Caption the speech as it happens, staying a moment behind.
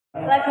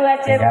Lagu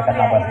wajib pria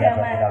idaman.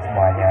 Kita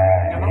semuanya.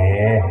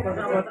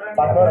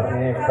 Pastor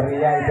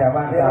pria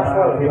idaman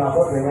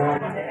dimabur dengan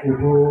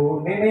Ibu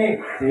Nini.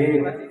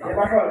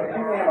 Pastor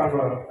ini ya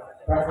Pastor.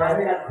 Pastor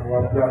ini kan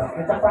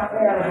 12.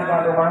 Cepatnya harus di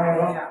rumahnya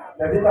loh.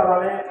 Jadi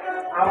caranya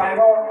awal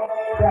itu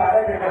udah ada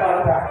di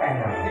kepala daken.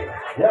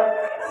 Ya,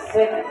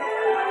 sik.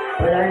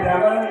 Pria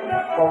idaman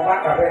kompak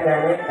kabeh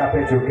nyanyi,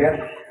 kabeh joget.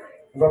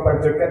 Gue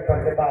berjoget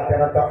kita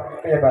acara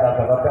tok ya barat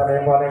tok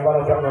nembol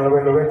tok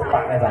ngeluwe-luwe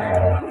cepatnya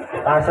sangar.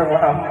 Langsung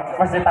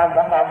mesti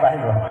tambah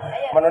itu.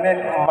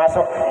 Menunin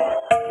masuk.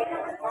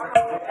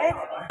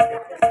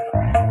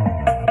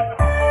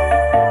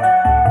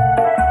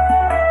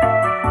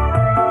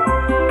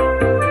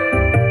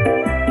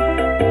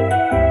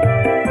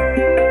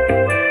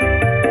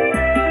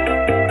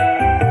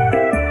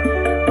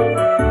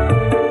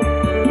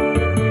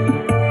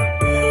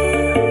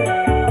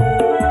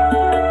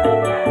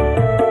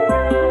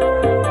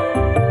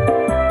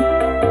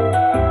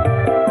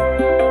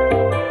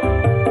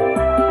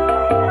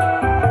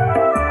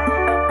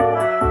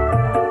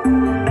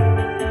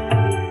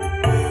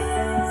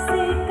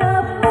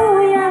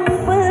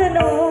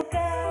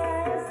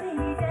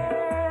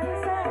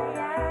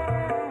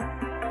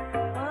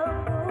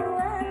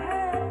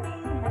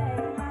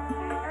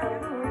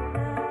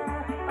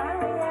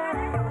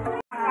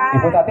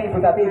 Ibu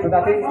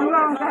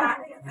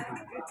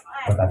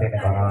Tati nih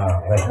kono.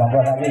 Wes monggo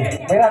lagi.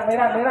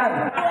 Miran.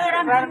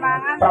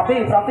 Profi.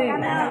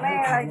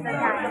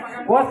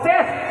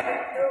 Wasis.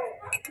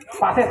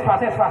 Pasis.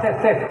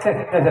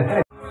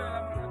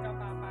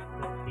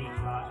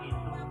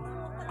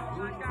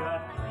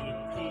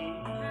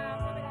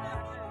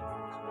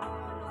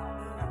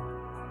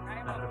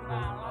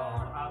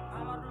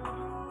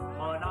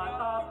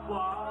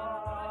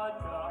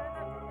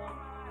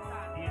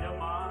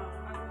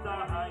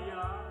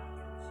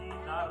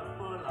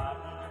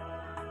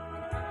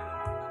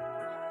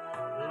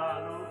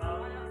 Lalu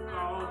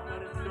engkau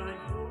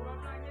tersenyum,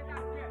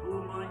 ku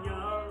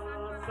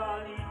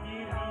menyesali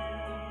diri,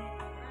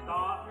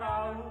 tak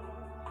tahu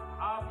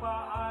apa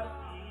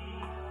arti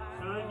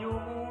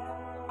senyummu.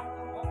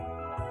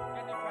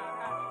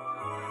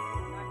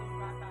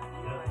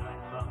 Jangan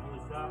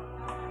mengusap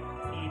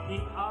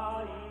titik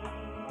air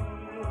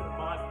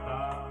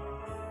mata,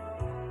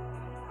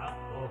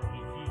 aku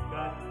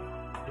isikan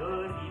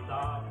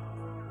deritamu.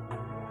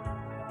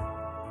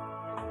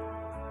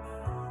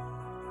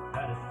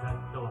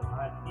 Tersentuh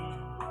hati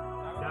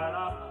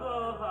dalam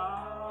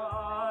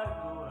keharuan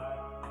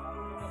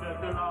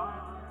setelah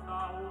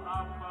tahu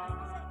apa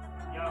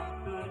yang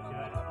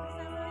terjadi.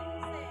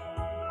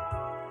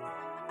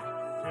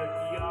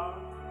 Sekian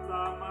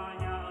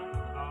lamanya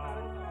engkau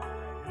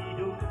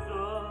hidup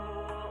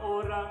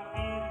seorang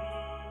diri,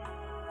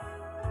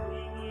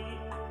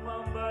 ingin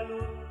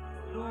membalut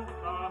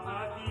luka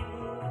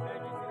hatimu.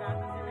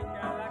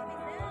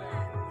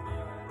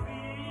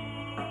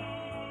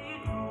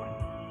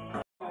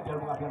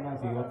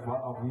 Yang sihat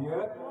buat amin,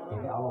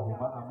 ini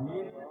Allahumma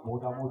amin.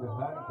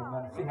 Mudah-mudahan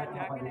dengan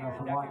sehatnya panjenengan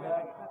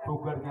semuanya,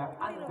 bugarnya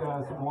Anda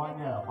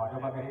semuanya pada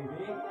pagi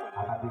ini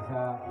akan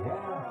bisa ya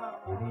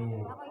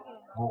ini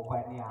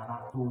ngopeni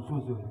anak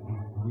susu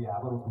duwe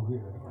apa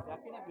duwe.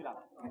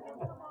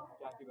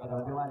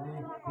 Teman-teman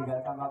ini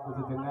tinggalkan waktu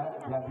sejenak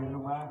yang di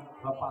rumah,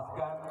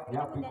 lepaskan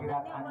ya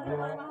pikiran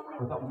Anda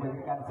untuk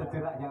memikirkan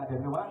sejenak yang ada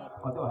di rumah.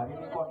 Untuk hari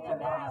ini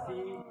konsentrasi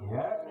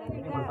ya,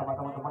 ini bersama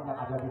teman-teman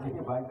yang ada di sini,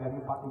 baik dari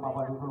Empat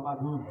Lima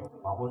Tulungagung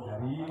maupun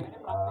dari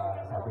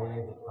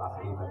SMP kelas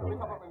 5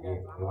 tentunya.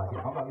 Terima kasih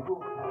Bapak Ibu.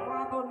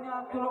 Ratonnya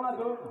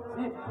Tulungagung,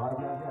 sip luar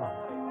biasa.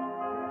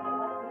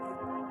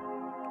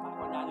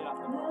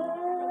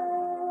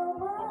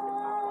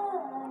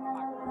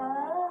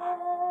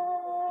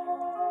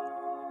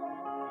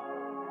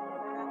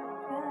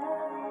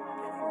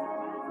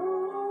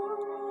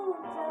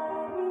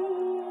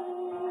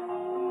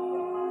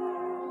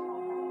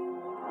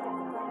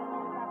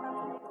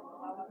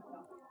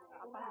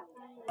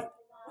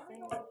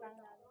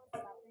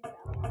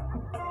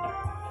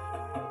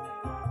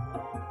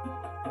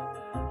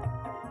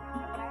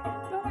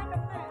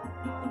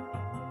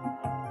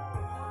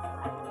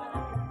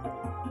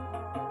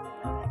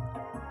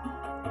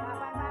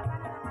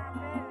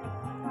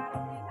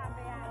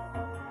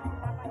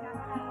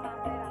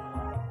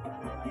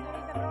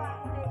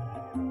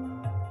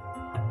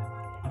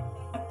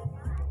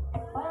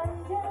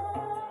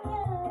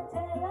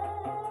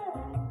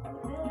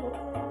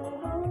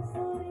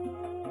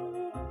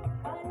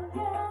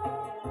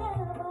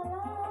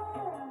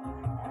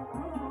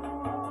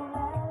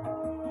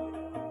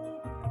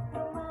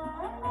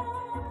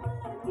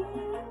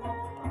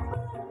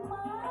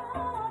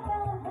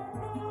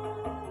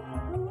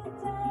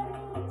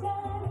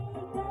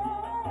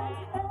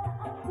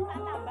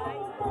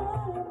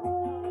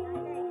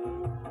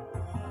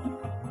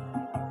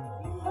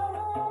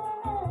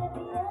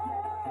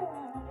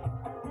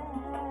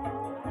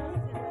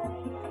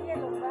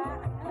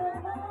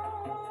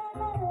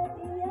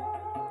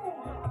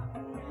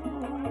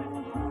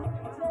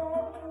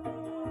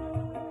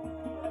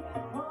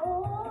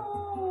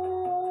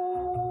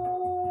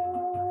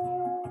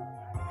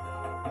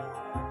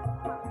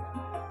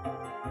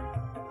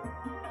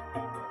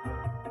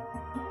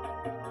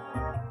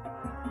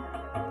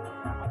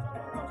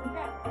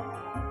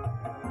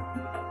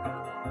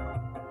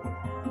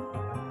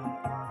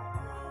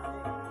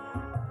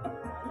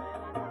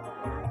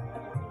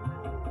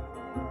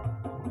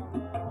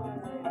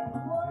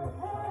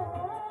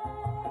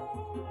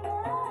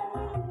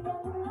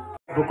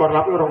 Bukan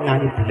lapi orang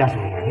nyanyi belas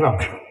enggak.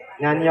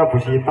 Nyanyi ya Bu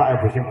Sita ya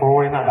Bu sing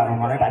kowe nak tak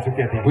ngomongnya tak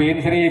juga di. Bu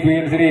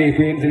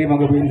Insri,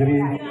 monggo Bu Insri.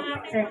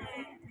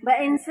 Mbak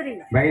Insri.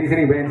 Mbak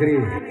Insri.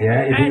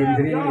 Ya, Ibu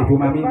Insri, Ibu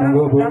Mami,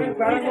 monggo Bu.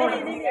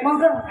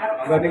 Monggo.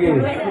 Monggo niki.